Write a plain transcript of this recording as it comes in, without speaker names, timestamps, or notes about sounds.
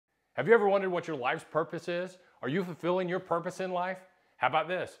Have you ever wondered what your life's purpose is? Are you fulfilling your purpose in life? How about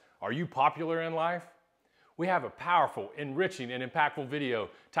this? Are you popular in life? We have a powerful, enriching, and impactful video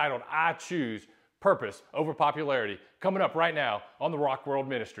titled, I Choose Purpose Over Popularity, coming up right now on the Rock World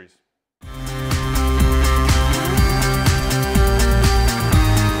Ministries.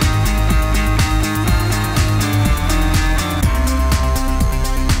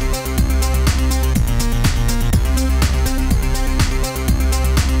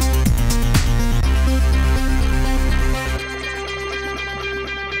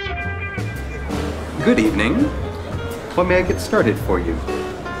 Good evening. What may I get started for you?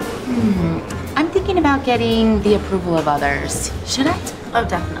 I'm thinking about getting the approval of others. Should I? Oh,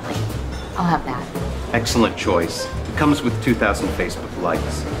 definitely. I'll have that. Excellent choice. It comes with 2,000 Facebook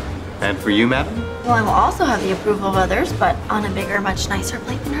likes. And for you, madam? Well, I will also have the approval of others, but on a bigger, much nicer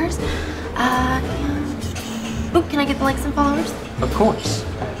plate than hers. Oh, can I get the likes and followers? Of course.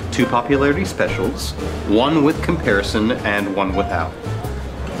 2 popularity specials, 1 with comparison and 1 without.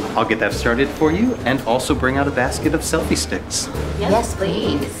 I'll get that started for you and also bring out a basket of selfie sticks. Yes,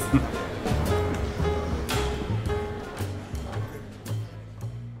 please.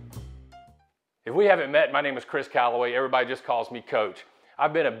 If we haven't met, my name is Chris Calloway. Everybody just calls me Coach.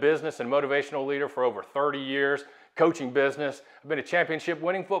 I've been a business and motivational leader for over 30 years, coaching business. I've been a championship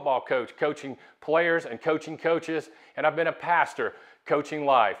winning football coach, coaching players and coaching coaches, and I've been a pastor, coaching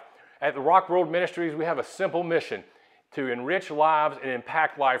life. At the Rock World Ministries, we have a simple mission: to enrich lives and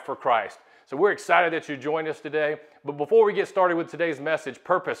impact life for Christ. So we're excited that you joined us today. But before we get started with today's message,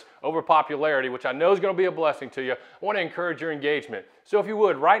 Purpose Over Popularity, which I know is going to be a blessing to you, I want to encourage your engagement. So if you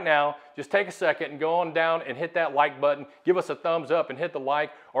would, right now, just take a second and go on down and hit that like button. Give us a thumbs up and hit the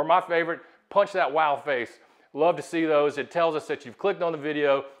like, or my favorite, punch that wow face. Love to see those. It tells us that you've clicked on the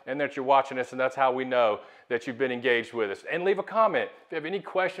video and that you're watching us, and that's how we know that you've been engaged with us. And leave a comment. If you have any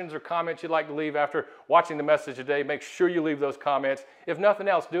questions or comments you'd like to leave after watching the message today, make sure you leave those comments. If nothing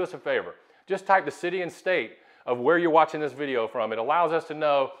else, do us a favor. Just type the city and state of where you're watching this video from. It allows us to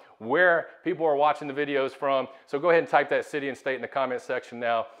know where people are watching the videos from. So go ahead and type that city and state in the comment section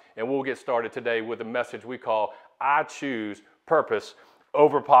now, and we'll get started today with a message we call, I Choose Purpose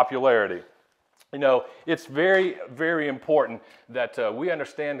Over Popularity. You know, it's very, very important that we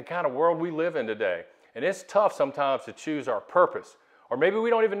understand the kind of world we live in today. And it's tough sometimes to choose our purpose. Or maybe we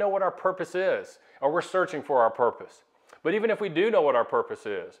don't even know what our purpose is, or we're searching for our purpose. But even if we do know what our purpose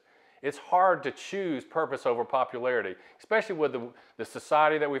is, it's hard to choose purpose over popularity, especially with the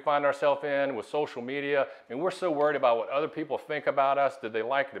society that we find ourselves in, with social media. I mean, we're so worried about what other people think about us. Did they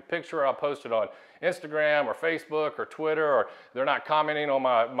like the picture I posted on Instagram or Facebook or Twitter, or they're not commenting on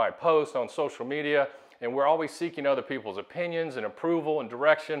my posts on social media? And we're always seeking other people's opinions and approval and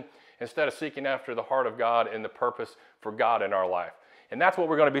direction instead of seeking after the heart of God and the purpose for God in our life. And that's what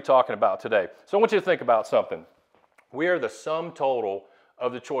we're going to be talking about today. So I want you to think about something. We are the sum total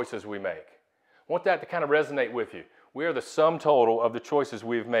of the choices we make. I want that to kind of resonate with you. We are the sum total of the choices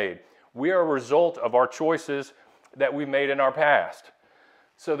we've made. We are a result of our choices that we made in our past.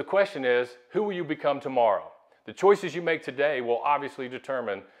 So the question is, who will you become tomorrow? The choices you make today will obviously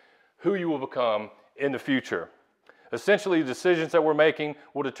determine who you will become in the future. Essentially, the decisions that we're making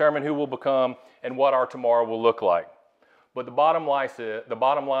will determine who we'll become and what our tomorrow will look like. But the bottom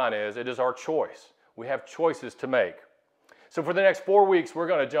line is, it is our choice. We have choices to make. So for the next 4 weeks, we're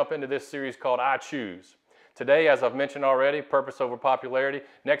going to jump into this series called I Choose. Today, as I've mentioned already, Purpose Over Popularity.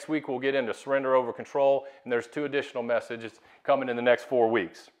 Next week, we'll get into Surrender Over Control, and there's 2 additional messages coming in the next 4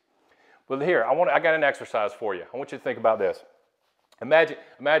 weeks. But here, I got an exercise for you. I want you to think about this.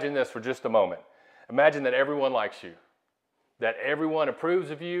 Imagine this for just a moment. Imagine that everyone likes you, that everyone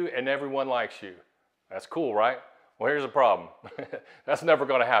approves of you, and everyone likes you. That's cool, right? Well, here's the problem. That's never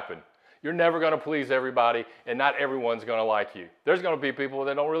going to happen. You're never going to please everybody, and not everyone's going to like you. There's going to be people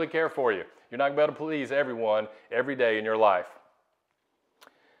that don't really care for you. You're not going to be able to please everyone every day in your life.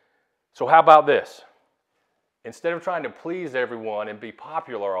 So how about this? Instead of trying to please everyone and be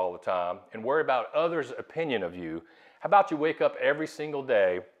popular all the time and worry about others' opinion of you, how about you wake up every single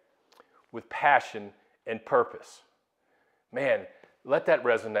day with passion and purpose? Man, let that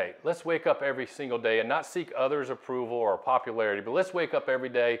resonate. Let's wake up every single day and not seek others' approval or popularity, but let's wake up every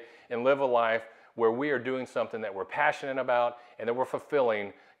day and live a life where we are doing something that we're passionate about and that we're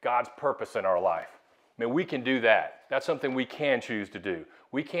fulfilling God's purpose in our life. I mean, we can do that. That's something we can choose to do.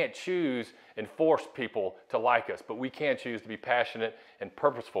 We can't choose and force people to like us, but we can choose to be passionate and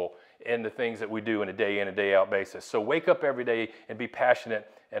purposeful in the things that we do on a day in and day out basis. So wake up every day and be passionate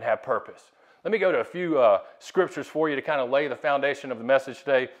and have purpose. Let me go to a few scriptures for you to kind of lay the foundation of the message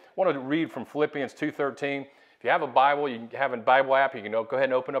today. I want to read from Philippians 2:13. If you have a Bible, you have a Bible app, you can go ahead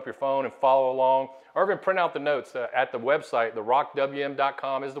and open up your phone and follow along, or even print out the notes at the website.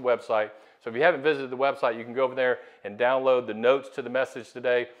 TheRockWM.com is the website. So if you haven't visited the website, you can go over there and download the notes to the message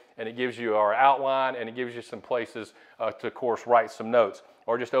today, and it gives you our outline, and it gives you some places to, of course, write some notes.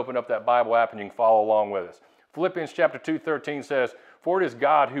 Or just open up that Bible app and you can follow along with us. Philippians chapter 2:13 says, "For it is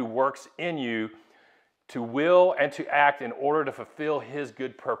God who works in you to will and to act in order to fulfill his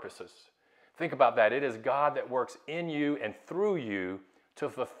good purposes." Think about that. It is God that works in you and through you to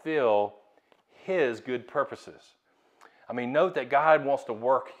fulfill his good purposes. I mean, note that God wants to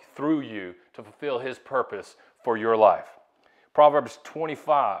work through you to fulfill his purpose for your life. Proverbs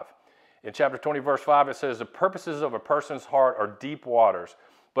 25, in chapter 20, verse 5, it says, "The purposes of a person's heart are deep waters,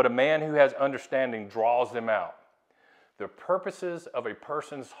 but a man who has understanding draws them out." The purposes of a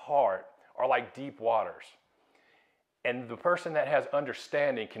person's heart are like deep waters. And the person that has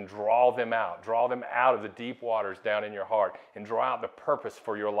understanding can draw them out of the deep waters down in your heart and draw out the purpose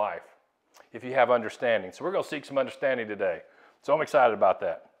for your life if you have understanding. So we're going to seek some understanding today. So I'm excited about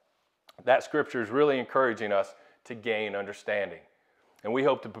that. That scripture is really encouraging us to gain understanding. And we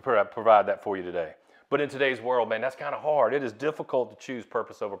hope to provide that for you today. But in today's world, man, that's kind of hard. It is difficult to choose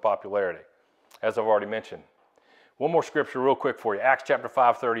purpose over popularity, as I've already mentioned. One more scripture real quick for you. Acts chapter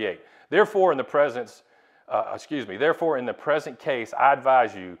 5:38. Therefore, in the present case, I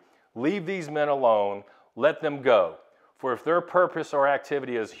advise you, leave these men alone, let them go. For if their purpose or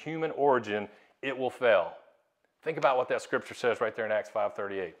activity is human origin, it will fail. Think about what that scripture says right there in Acts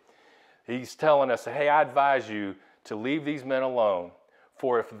 5:38. He's telling us, hey, I advise you to leave these men alone,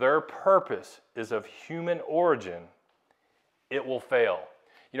 for if their purpose is of human origin, it will fail.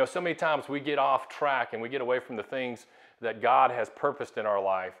 You know, so many times we get off track and we get away from the things that God has purposed in our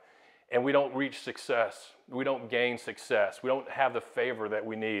life, and we don't reach success. We don't gain success. We don't have the favor that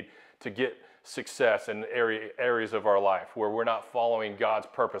we need to get success in areas of our life where we're not following God's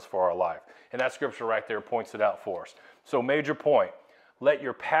purpose for our life. And that scripture right there points it out for us. So major point, let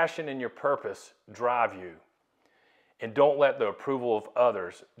your passion and your purpose drive you, and don't let the approval of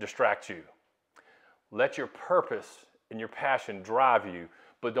others distract you. Let your purpose and your passion drive you,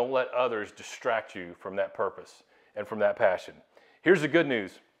 but don't let others distract you from that purpose and from that passion. Here's the good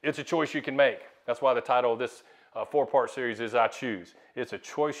news. It's a choice you can make. That's why the title of this four-part series is I Choose. It's a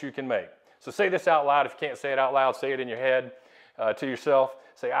choice you can make. So say this out loud. If you can't say it out loud, say it in your head to yourself.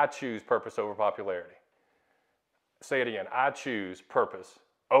 Say, I choose purpose over popularity. Say it again. I choose purpose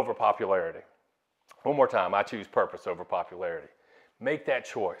over popularity. One more time. I choose purpose over popularity. Make that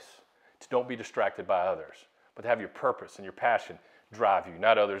choice. Don't be distracted by others, but have your purpose and your passion drive you,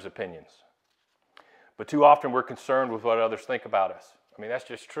 not others' opinions. But too often we're concerned with what others think about us. I mean, that's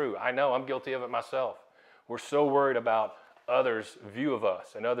just true. I know, I'm guilty of it myself. We're so worried about others' view of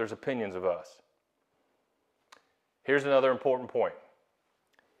us and others' opinions of us. Here's another important point.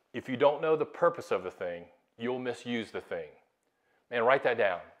 If you don't know the purpose of the thing, you'll misuse the thing. Man, write that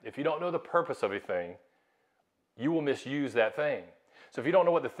down. If you don't know the purpose of a thing, you will misuse that thing. So if you don't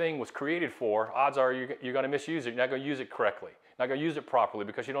know what the thing was created for, odds are you're going to misuse it. You're not going to use it correctly. You're not going to use it properly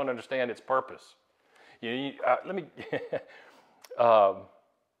because you don't understand its purpose. Let me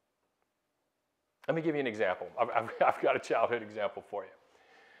give you an example. I've got a childhood example for you.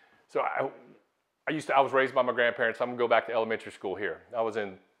 So I was raised by my grandparents. I'm going to go back to elementary school here. I was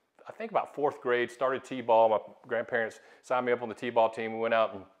in, I think, about 4th grade, started t-ball. My grandparents signed me up on the t-ball team. We went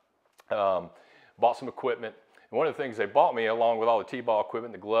out and bought some equipment. And one of the things they bought me, along with all the t-ball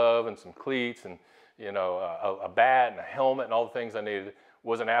equipment, the glove and some cleats and a bat and a helmet and all the things I needed,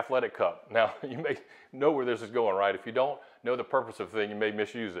 was an athletic cup. Now, you may know where this is going, right? If you don't know the purpose of the thing, you may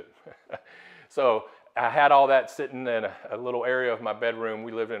misuse it. So I had all that sitting in a little area of my bedroom.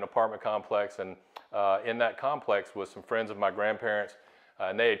 We lived in an apartment complex, and in that complex was some friends of my grandparents,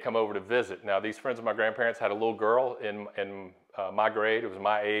 and they had come over to visit. Now, these friends of my grandparents had a little girl in my grade. It was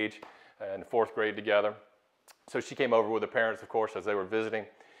my age, in 4th grade together. So she came over with her parents, of course, as they were visiting.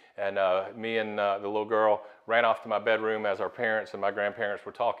 And me and the little girl ran off to my bedroom as our parents and my grandparents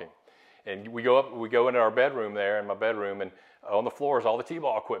were talking. And we go into our bedroom there, in my bedroom, and on the floor is all the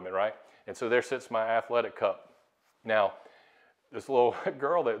t-ball equipment, right? And so there sits my athletic cup. Now, this little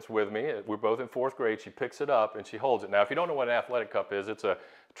girl that's with me, we're both in 4th grade, she picks it up and she holds it. Now, if you don't know what an athletic cup is, it's a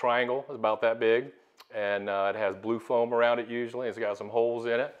triangle, it's about that big, and it has blue foam around it usually. It's got some holes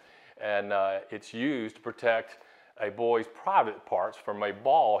in it, and it's used to protect a boy's private parts from a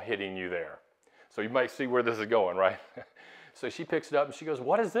ball hitting you there. So you might see where this is going, right? So she picks it up and she goes,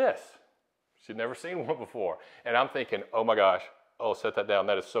 "What is this?" She'd never seen one before. And I'm thinking, oh my gosh, oh, set that down.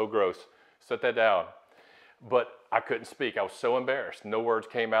 That is so gross. Set that down. But I couldn't speak. I was so embarrassed. No words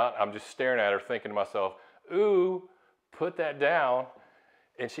came out. I'm just staring at her thinking to myself, ooh, put that down.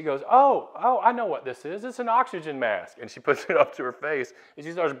 And she goes, oh, I know what this is. It's an oxygen mask. And she puts it up to her face, and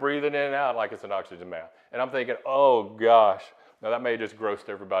she starts breathing in and out like it's an oxygen mask. And I'm thinking, oh, gosh. Now, that may have just grossed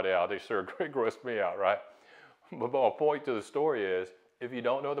everybody out. They sure grossed me out, right? But my point to the story is, if you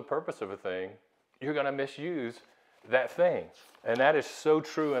don't know the purpose of a thing, you're going to misuse that thing. And that is so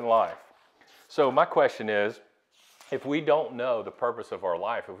true in life. So my question is, if we don't know the purpose of our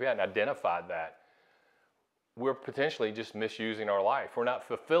life, if we hadn't identified that, we're potentially just misusing our life. We're not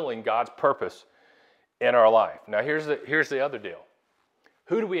fulfilling God's purpose in our life. Now, here's the other deal.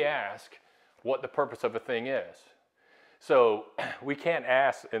 Who do we ask what the purpose of a thing is? So we can't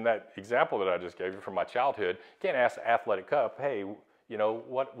ask, in that example that I just gave you from my childhood, you can't ask the athletic cup, hey, you know,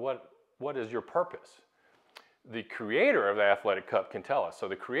 what is your purpose? The creator of the athletic cup can tell us. So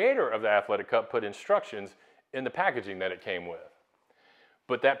the creator of the athletic cup put instructions in the packaging that it came with.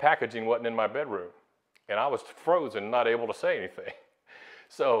 But that packaging wasn't in my bedroom. And I was frozen, not able to say anything.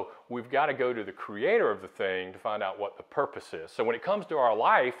 So we've got to go to the creator of the thing to find out what the purpose is. So when it comes to our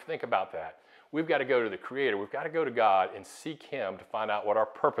life, think about that. We've got to go to the creator. We've got to go to God and seek him to find out what our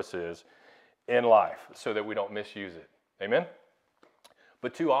purpose is in life so that we don't misuse it. Amen?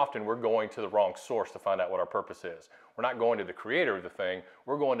 But too often we're going to the wrong source to find out what our purpose is. We're not going to the creator of the thing.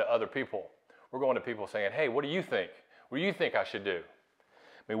 We're going to other people. We're going to people saying, hey, what do you think? What do you think I should do?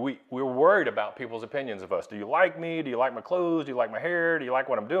 I mean, we're worried about people's opinions of us. Do you like me? Do you like my clothes? Do you like my hair? Do you like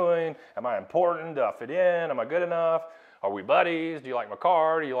what I'm doing? Am I important? Do I fit in? Am I good enough? Are we buddies? Do you like my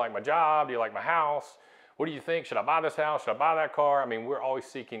car? Do you like my job? Do you like my house? What do you think? Should I buy this house? Should I buy that car? I mean, we're always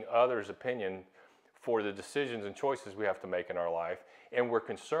seeking others' opinion for the decisions and choices we have to make in our life. And we're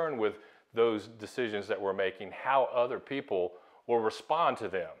concerned with those decisions that we're making, how other people will respond to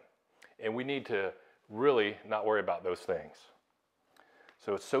them. And we need to really not worry about those things.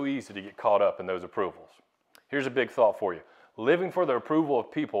 So it's so easy to get caught up in those approvals. Here's a big thought for you. Living for the approval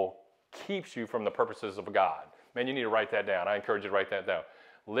of people keeps you from the purposes of God. Man, you need to write that down. I encourage you to write that down.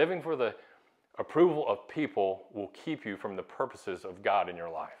 Living for the approval of people will keep you from the purposes of God in your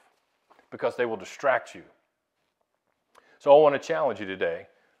life because they will distract you. So I want to challenge you today,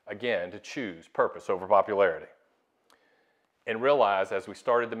 again, to choose purpose over popularity. And realize, as we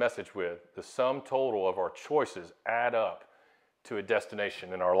started the message with, the sum total of our choices add up to a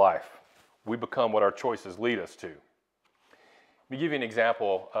destination in our life. We become what our choices lead us to. Let me give you an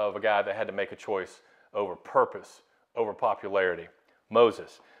example of a guy that had to make a choice over purpose, over popularity.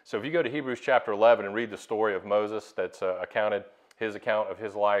 Moses. So if you go to Hebrews chapter 11 and read the story of Moses, that's his account of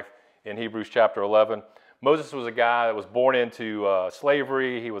his life in Hebrews chapter 11. Moses was a guy that was born into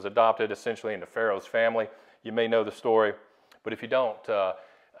slavery. He was adopted essentially into Pharaoh's family. You may know the story, but if you don't,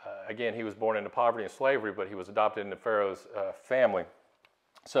 again, he was born into poverty and slavery, but he was adopted into Pharaoh's family.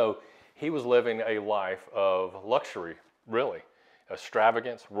 So he was living a life of luxury, really.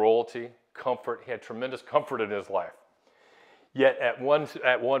 Extravagance, royalty, comfort. He had tremendous comfort in his life. Yet at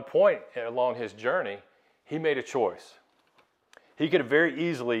one point along his journey, he made a choice. He could have very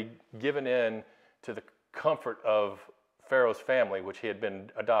easily given in to the comfort of Pharaoh's family, which he had been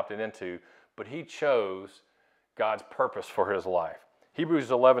adopted into, but he chose God's purpose for his life. Hebrews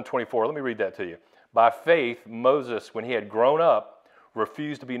 11:24, let me read that to you. By faith, Moses, when he had grown up,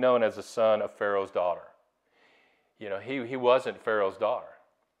 refused to be known as the son of Pharaoh's daughter. You know, he wasn't Pharaoh's daughter,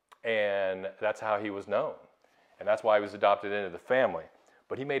 and that's how he was known, and that's why he was adopted into the family.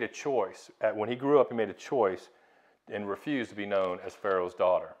 But he made a choice. When he grew up, he made a choice and refused to be known as Pharaoh's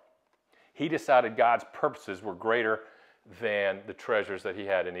daughter. He decided God's purposes were greater than the treasures that he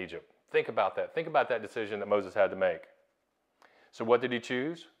had in Egypt. Think about that. Think about that decision that Moses had to make. So what did he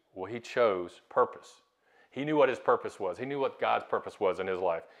choose? Well, he chose purpose. He knew what his purpose was. He knew what God's purpose was in his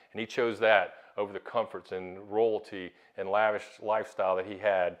life. And he chose that over the comforts and royalty and lavish lifestyle that he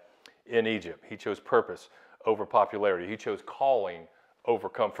had in Egypt. He chose purpose over popularity. He chose calling over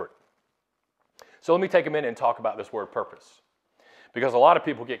comfort. So let me take a minute and talk about this word purpose. Because a lot of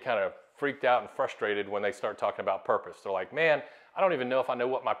people get kind of freaked out and frustrated when they start talking about purpose. They're like, man, I don't even know if I know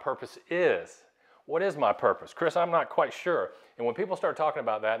what my purpose is. What is my purpose? Chris, I'm not quite sure. And when people start talking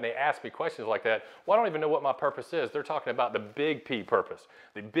about that and they ask me questions like that, well, I don't even know what my purpose is. They're talking about the big P purpose,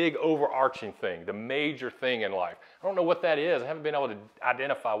 the big overarching thing, the major thing in life. I don't know what that is. I haven't been able to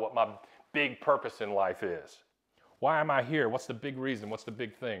identify what my big purpose in life is. Why am I here? What's the big reason? What's the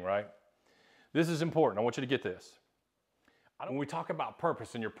big thing, right? This is important. I want you to get this. When we talk about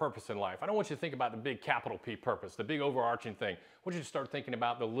purpose and your purpose in life, I don't want you to think about the big capital P purpose, the big overarching thing. I want you to start thinking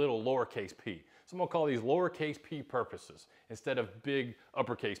about the little lowercase p. So I'm going to call these lowercase p purposes instead of big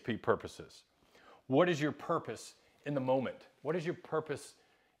uppercase P purposes. What is your purpose in the moment? What is your purpose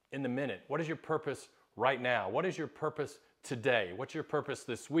in the minute? What is your purpose right now? What is your purpose today? What's your purpose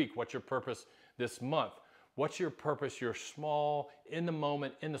this week? What's your purpose this month? What's your purpose, your small, in the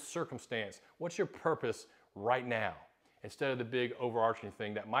moment, in the circumstance? What's your purpose right now? Instead of the big overarching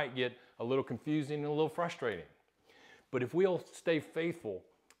thing that might get a little confusing and a little frustrating. But if we'll stay faithful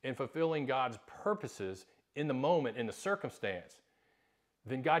in fulfilling God's purposes in the moment, in the circumstance,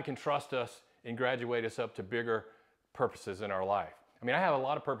 then God can trust us and graduate us up to bigger purposes in our life. I mean, I have a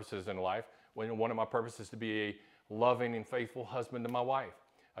lot of purposes in life. One of my purposes is to be a loving and faithful husband to my wife.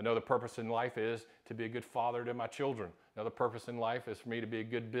 Another purpose in life is to be a good father to my children. Another purpose in life is for me to be a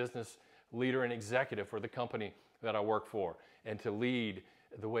good business leader and executive for the company that I work for, and to lead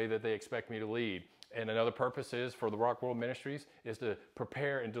the way that they expect me to lead. And another purpose is for the Rock World Ministries is to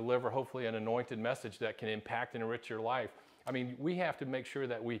prepare and deliver hopefully an anointed message that can impact and enrich your life. I mean, we have to make sure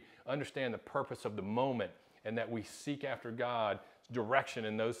that we understand the purpose of the moment and that we seek after God's direction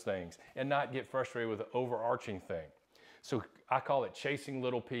in those things and not get frustrated with the overarching thing. So I call it chasing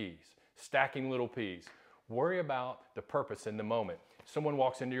little peas, stacking little peas. Worry about the purpose in the moment. Someone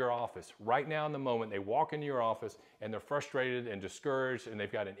walks into your office right now in the moment, they walk into your office and they're frustrated and discouraged and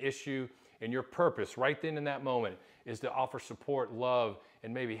they've got an issue, and your purpose right then in that moment is to offer support, love,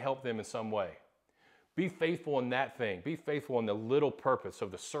 and maybe help them in some way. Be faithful in that thing. Be faithful in the little purpose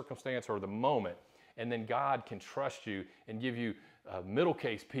of the circumstance or the moment, and then God can trust you and give you middle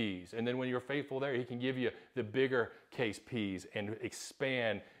case P's. And then when you're faithful there, He can give you the bigger case P's and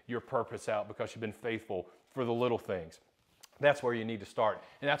expand your purpose out because you've been faithful for the little things. That's where you need to start.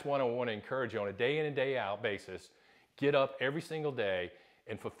 And that's what I want to encourage you on a day in and day out basis. Get up every single day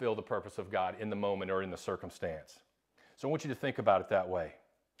and fulfill the purpose of God in the moment or in the circumstance. So I want you to think about it that way.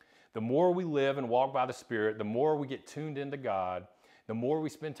 The more we live and walk by the Spirit, the more we get tuned into God, the more we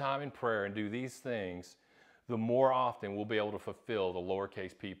spend time in prayer and do these things, the more often we'll be able to fulfill the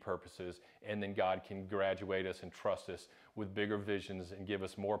lowercase p purposes, and then God can graduate us and trust us with bigger visions and give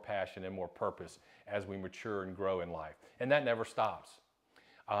us more passion and more purpose as we mature and grow in life. And that never stops.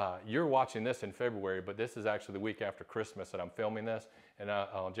 You're watching this in February, but this is actually the week after Christmas that I'm filming this. And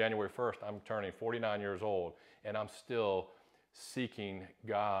on January 1st, I'm turning 49 years old, and I'm still seeking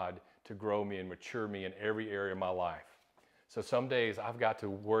God to grow me and mature me in every area of my life. So some days I've got to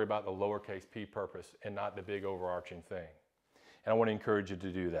worry about the lowercase p purpose and not the big overarching thing. And I want to encourage you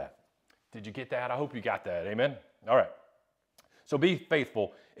to do that. Did you get that? I hope you got that. Amen? All right. So be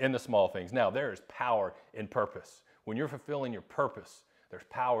faithful in the small things. Now, there is power in purpose. When you're fulfilling your purpose, there's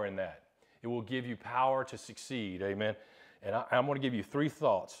power in that. It will give you power to succeed. Amen? And I'm going to give you 3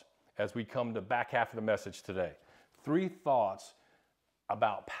 thoughts as we come to the back half of the message today. 3 thoughts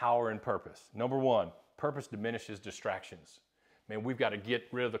about power and purpose. Number 1, purpose diminishes distractions. Man, we've got to get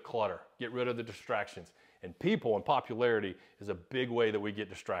rid of the clutter, get rid of the distractions. And people and popularity is a big way that we get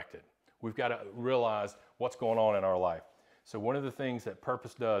distracted. We've got to realize what's going on in our life. So one of the things that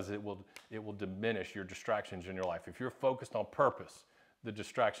purpose does, it will diminish your distractions in your life. If you're focused on purpose, the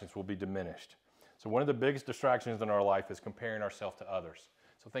distractions will be diminished. So one of the biggest distractions in our life is comparing ourselves to others.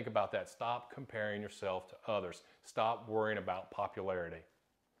 So think about that. Stop comparing yourself to others. Stop worrying about popularity.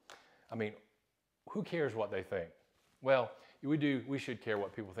 I mean, who cares what they think? Well, we should care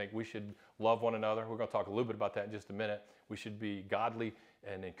what people think. We should love one another. We're going to talk a little bit about that in just a minute. We should be godly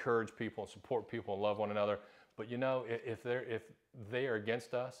and encourage people and support people and love one another. But you know, if they are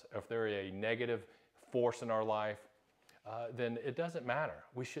against us, if they're a negative force in our life, then it doesn't matter.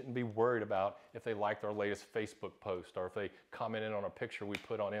 We shouldn't be worried about if they liked our latest Facebook post or if they commented on a picture we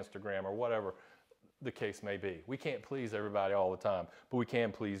put on Instagram or whatever the case may be. We can't please everybody all the time, but we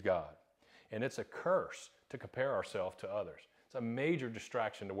can please God. And it's a curse to compare ourselves to others. It's a major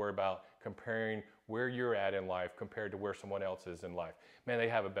distraction to worry about comparing where you're at in life compared to where someone else is in life. Man, they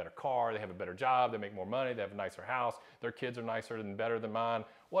have a better car, they have a better job, they make more money, they have a nicer house, their kids are nicer and better than mine,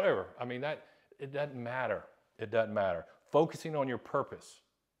 whatever. I mean, it doesn't matter. It doesn't matter. Focusing on your purpose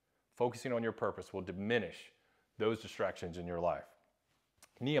will diminish those distractions in your life.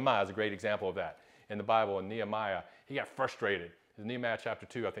 Nehemiah is a great example of that. In the Bible, in Nehemiah, he got frustrated. In Nehemiah chapter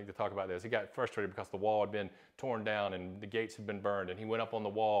 2, I think they talk about this. He got frustrated because the wall had been torn down and the gates had been burned. And he went up on the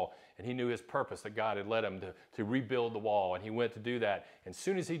wall and he knew his purpose that God had led him to rebuild the wall. And he went to do that. And as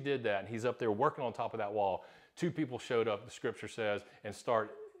soon as he did that, and he's up there working on top of that wall, 2 people showed up, the scripture says, and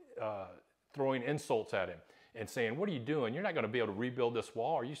start throwing insults at him and saying, "What are you doing? You're not going to be able to rebuild this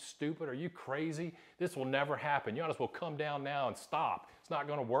wall. Are you stupid? Are you crazy? This will never happen. You might as well come down now and stop. It's not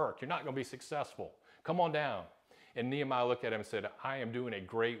going to work. You're not going to be successful. Come on down." And Nehemiah looked at him and said, "I am doing a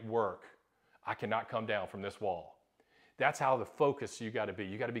great work. I cannot come down from this wall." That's how the focus you got to be.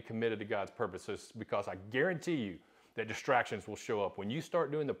 You got to be committed to God's purposes, because I guarantee you that distractions will show up. When you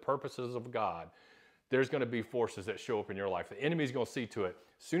start doing the purposes of God, there's going to be forces that show up in your life. The enemy's going to see to it.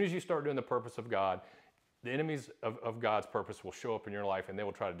 As soon as you start doing the purpose of God, the enemies of God's purpose will show up in your life, and they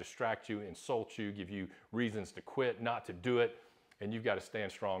will try to distract you, insult you, give you reasons to quit, not to do it. And you've got to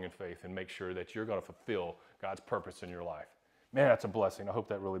stand strong in faith and make sure that you're going to fulfill God's purpose in your life. Man, that's a blessing. I hope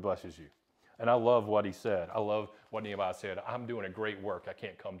that really blesses you. And I love what he said. I love what Nehemiah said. I'm doing a great work. I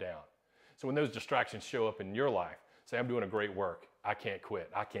can't come down. So when those distractions show up in your life, say, I'm doing a great work. I can't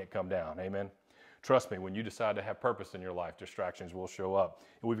quit. I can't come down. Amen. Trust me, when you decide to have purpose in your life, distractions will show up.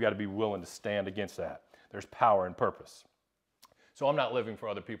 And we've got to be willing to stand against that. There's power in purpose. So I'm not living for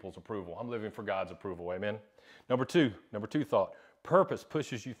other people's approval. I'm living for God's approval. Amen. Number two thought, purpose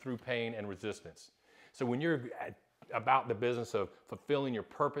pushes you through pain and resistance. So when you're about the business of fulfilling your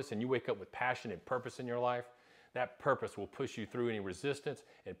purpose and you wake up with passion and purpose in your life, that purpose will push you through any resistance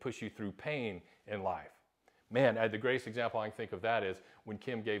and push you through pain in life. Man, the greatest example I can think of that is when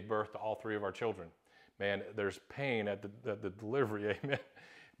Kim gave birth to all three of our children. Man, there's pain at the delivery, amen.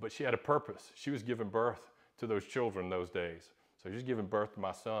 But she had a purpose. She was giving birth to those children those days. So she was giving birth to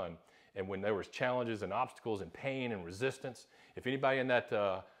my son. And when there was challenges and obstacles and pain and resistance, if anybody in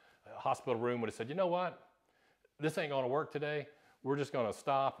that hospital room would have said, you know what, this ain't gonna work today, we're just gonna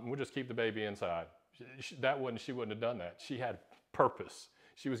stop and we'll just keep the baby inside. She wouldn't have done that. She had purpose.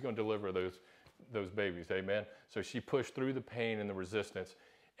 She was gonna deliver those babies, amen? So she pushed through the pain and the resistance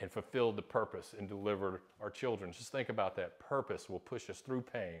and fulfilled the purpose and delivered our children. Just think about that. Purpose will push us through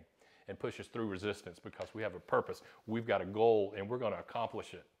pain and push us through resistance because we have a purpose. We've got a goal and we're gonna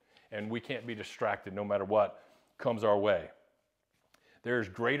accomplish it. And we can't be distracted no matter what comes our way. There is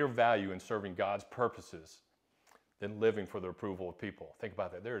greater value in serving God's purposes than living for the approval of people. Think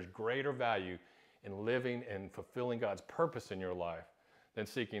about that. There is greater value in living and fulfilling God's purpose in your life than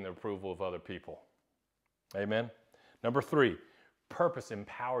seeking the approval of other people. Amen? Number three, purpose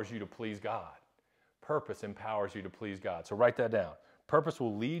empowers you to please God. Purpose empowers you to please God. So write that down. Purpose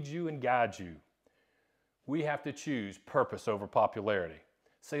will lead you and guide you. We have to choose purpose over popularity.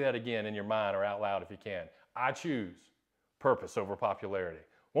 Say that again in your mind or out loud if you can. I choose purpose over popularity.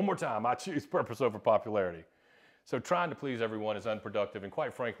 One more time, I choose purpose over popularity. So trying to please everyone is unproductive, and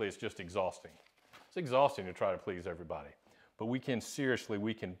quite frankly, it's just exhausting. It's exhausting to try to please everybody. But we can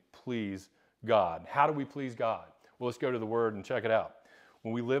please God. How do we please God? Well, let's go to the Word and check it out.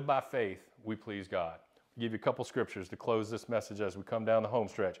 When we live by faith, we please God. I'll give you a couple scriptures to close this message as we come down the home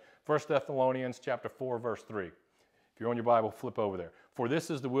stretch. 1 Thessalonians chapter 4, verse 3. If you're on your Bible, flip over there. For this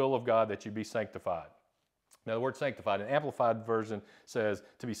is the will of God that you be sanctified. Now, the word sanctified, an amplified version says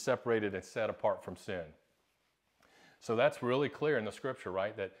to be separated and set apart from sin. So that's really clear in the scripture,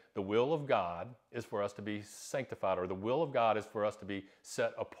 right? That the will of God is for us to be sanctified, or the will of God is for us to be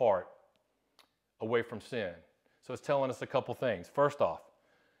set apart away from sin. So it's telling us a couple things. First off,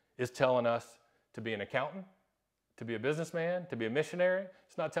 it's telling us to be an accountant, to be a businessman, to be a missionary.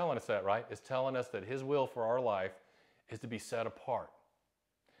 It's not telling us that, right? It's telling us that His will for our life is to be set apart,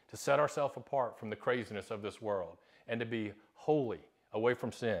 to set ourselves apart from the craziness of this world, and to be holy, away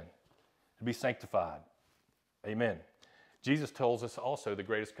from sin, to be sanctified. Amen. Jesus tells us also the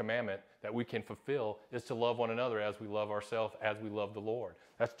greatest commandment that we can fulfill is to love one another as we love ourselves, as we love the Lord.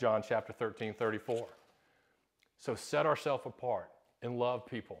 That's John chapter 13, 34. So set ourselves apart and love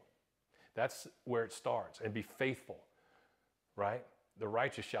people. That's where it starts. And be faithful, right? The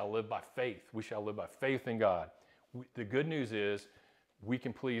righteous shall live by faith. We shall live by faith in God. The good news is we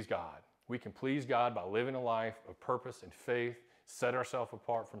can please God. We can please God by living a life of purpose and faith, set ourselves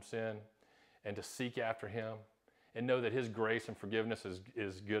apart from sin, and to seek after Him, and know that His grace and forgiveness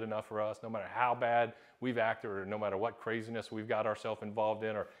is good enough for us, no matter how bad we've acted or no matter what craziness we've got ourselves involved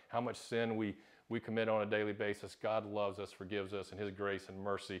in or how much sin we commit on a daily basis. God loves us, forgives us, and His grace and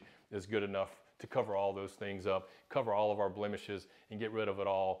mercy is good enough to cover all those things up, cover all of our blemishes, and get rid of it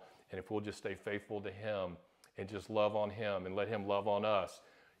all. And if we'll just stay faithful to Him and just love on Him and let Him love on us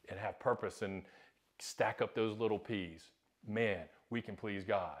and have purpose and stack up those little P's, man, we can please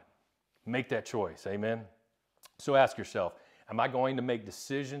God. Make that choice, amen? So ask yourself, am I going to make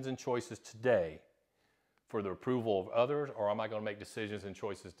decisions and choices today for the approval of others, or am I going to make decisions and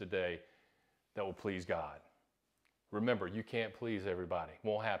choices today that will please God? Remember, you can't please everybody. It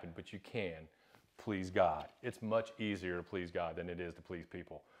won't happen, but you can please God. It's much easier to please God than it is to please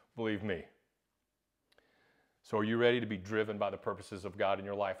people. Believe me. So are you ready to be driven by the purposes of God in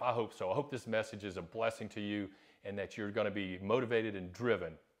your life? I hope so. I hope this message is a blessing to you and that you're going to be motivated and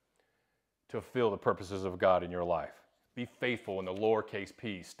driven to fulfill the purposes of God in your life. Be faithful in the lowercase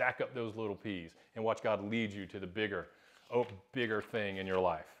p's. Stack up those little p's and watch God lead you to the bigger thing in your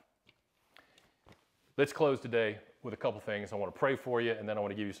life. Let's close today with a couple things. I want to pray for you, and then I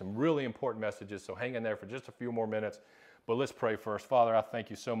want to give you some really important messages. So hang in there for just a few more minutes. But let's pray first. Father, I thank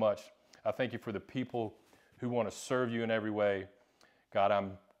you so much. I thank you for the people who want to serve you in every way. God,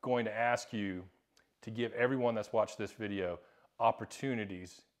 I'm going to ask you to give everyone that's watched this video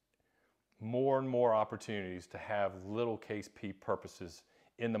opportunities, more and more opportunities to have little case P purposes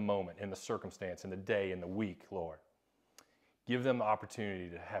in the moment, in the circumstance, in the day, in the week, Lord. Give them the opportunity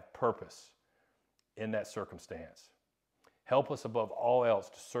to have purpose in that circumstance. Help us above all else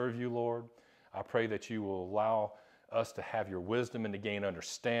to serve you, Lord. I pray that you will allow us to have your wisdom and to gain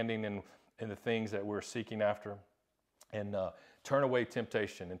understanding in the things that we're seeking after. And turn away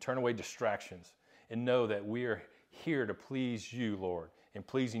temptation and turn away distractions and know that we are here to please you, Lord. And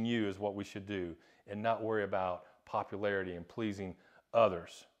pleasing you is what we should do, and not worry about popularity and pleasing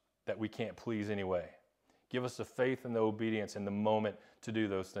others that we can't please anyway. Give us the faith and the obedience in the moment to do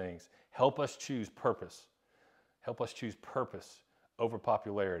those things. Help us choose purpose. Help us choose purpose over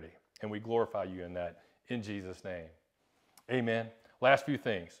popularity. And we glorify you in that, in Jesus' name. Amen. Last few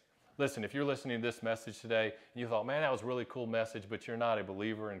things. Listen, if you're listening to this message today and you thought, man, that was a really cool message, but you're not a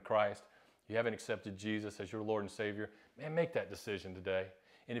believer in Christ, you haven't accepted Jesus as your Lord and Savior, man, make that decision today.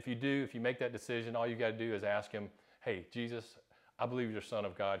 And if you do, if you make that decision, all you got to do is ask him, hey, Jesus, I believe you're the Son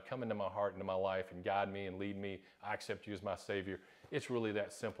of God. Come into my heart, into my life, and guide me and lead me. I accept you as my Savior. It's really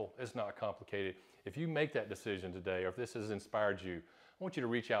that simple. It's not complicated. If you make that decision today, or if this has inspired you, I want you to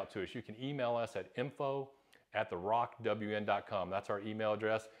reach out to us. You can email us at info@therockWM.com. That's our email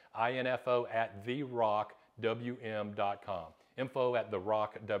address, info@therockWM.com.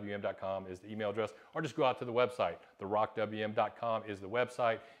 info@therockWM.com is the email address, or just go out to the website. TheRockWM.com is the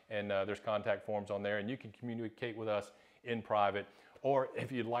website, and there's contact forms on there, and you can communicate with us in private. Or if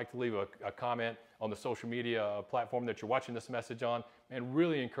you'd like to leave a comment on the social media platform that you're watching this message on, and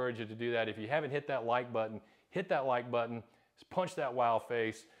really encourage you to do that. If you haven't hit that like button, hit that like button, punch that wow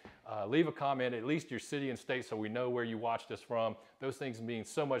face, leave a comment, at least your city and state, so we know where you watched us from. Those things mean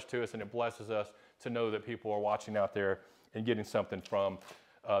so much to us, and it blesses us to know that people are watching out there and getting something from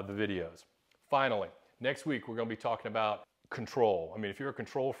the videos. Finally, next week we're going to be talking about control. I mean, if you're a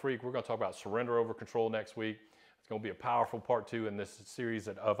control freak, we're going to talk about surrender over control next week. It's going to be a powerful part 2 in this series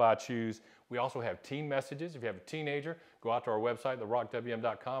of I Choose. We also have teen messages. If you have a teenager, go out to our website,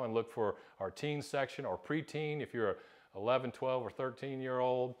 therockwm.com, and look for our teen section or preteen. If you're 11, 12, or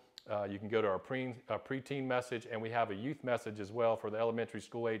 13-year-old, you can go to our preteen message, and we have a youth message as well for the elementary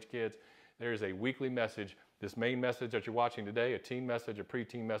school age kids. There's a weekly message. This main message that you're watching today, a teen message, a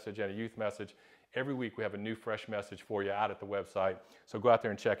preteen message, and a youth message. Every week we have a new fresh message for you out at the website. So go out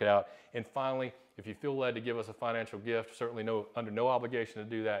there and check it out. And finally, if you feel led to give us a financial gift, certainly under no obligation to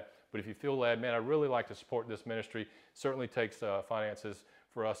do that. But if you feel led, man, I really like to support this ministry. Certainly takes finances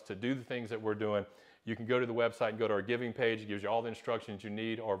for us to do the things that we're doing. You can go to the website and go to our giving page. It gives you all the instructions you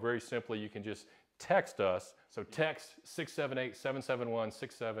need, or very simply, you can just text us. So text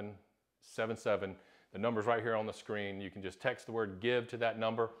 678-771-6777. The number's right here on the screen. You can just text the word give to that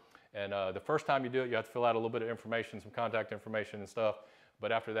number. And the first time you do it, you have to fill out a little bit of information, some contact information and stuff.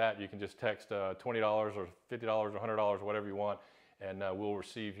 But after that, you can just text $20 or $50 or $100 or whatever you want, and we'll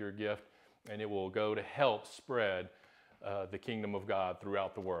receive your gift, and it will go to help spread the kingdom of God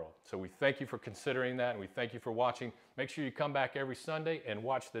throughout the world. So we thank you for considering that, and we thank you for watching. Make sure you come back every Sunday and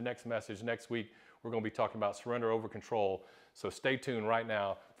watch the next message next week. We're going to be talking about surrender over control. So stay tuned right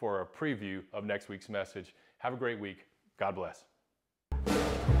now for a preview of next week's message. Have a great week. God bless.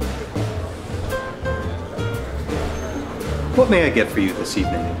 What may I get for you this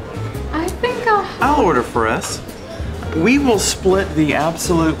evening? I think I'll order for us. We will split the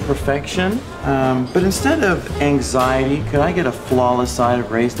absolute perfection, but instead of anxiety, could I get a flawless side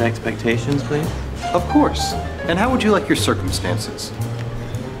of raised expectations, please? Of course. And how would you like your circumstances?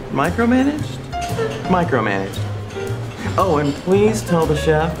 Micromanaged? Micromanaged. Oh, and please tell the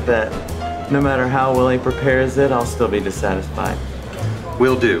chef that no matter how well he prepares it, I'll still be dissatisfied.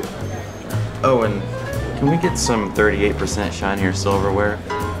 Will do. Oh, and can we get some 38% shinier silverware?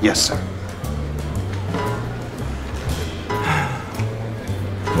 Yes, sir.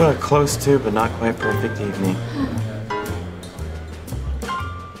 What a close to but not quite perfect evening.